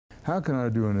How can I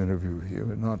do an interview with you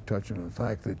and not touch on the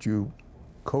fact that you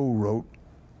co-wrote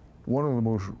one of the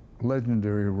most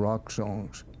legendary rock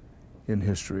songs in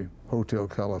history, Hotel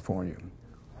California?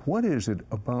 What is it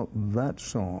about that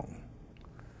song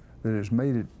that has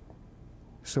made it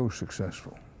so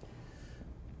successful?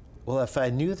 Well, if I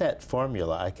knew that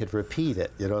formula, I could repeat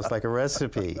it. You know, it's like a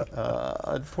recipe.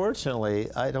 Unfortunately,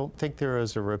 I don't think there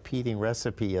is a repeating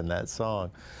recipe in that song.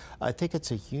 I think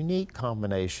it's a unique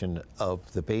combination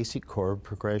of the basic chord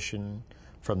progression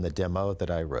from the demo that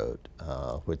I wrote,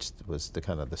 which was the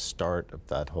kind of the start of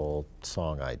that whole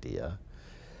song idea.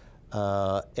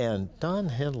 And Don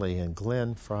Henley and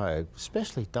Glenn Frey,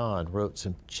 especially Don, wrote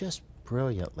some just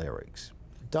brilliant lyrics.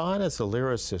 Don, as a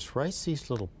lyricist, writes these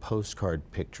little postcard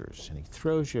pictures, and he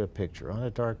throws you a picture on a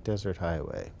dark desert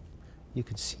highway. You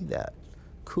can see that.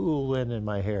 Cool wind in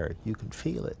my hair, you can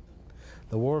feel it.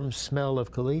 The warm smell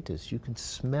of colitas, you can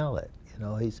smell it. You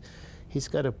know, he's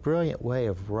got a brilliant way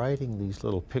of writing these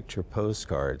little picture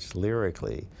postcards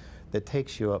lyrically that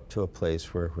takes you up to a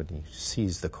place where when he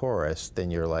sees the chorus,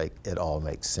 then you're like, it all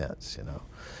makes sense, you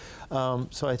know.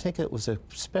 So I think it was a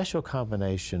special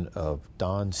combination of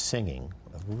Don singing,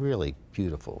 a really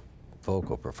beautiful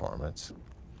vocal performance,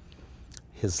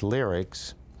 his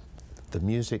lyrics, the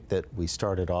music that we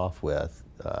started off with,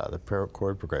 the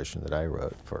chord progression that I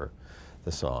wrote for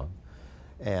the song,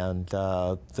 and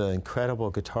the incredible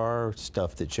guitar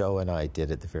stuff that Joe and I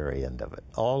did at the very end of it.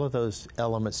 All of those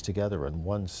elements together in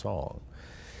one song.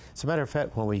 As a matter of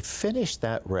fact, when we finished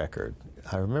that record,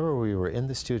 I remember we were in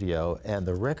the studio and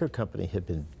the record company had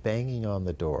been banging on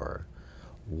the door,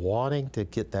 wanting to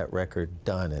get that record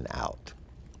done and out.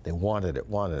 They wanted it,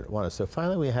 wanted it, wanted it. So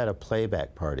finally we had a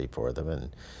playback party for them,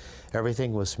 and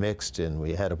everything was mixed, and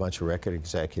we had a bunch of record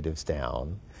executives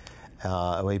down.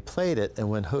 And we played it, and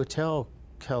when Hotel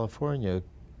California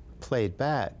played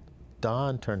back,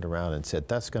 Don turned around and said,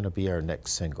 "That's going to be our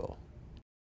next single."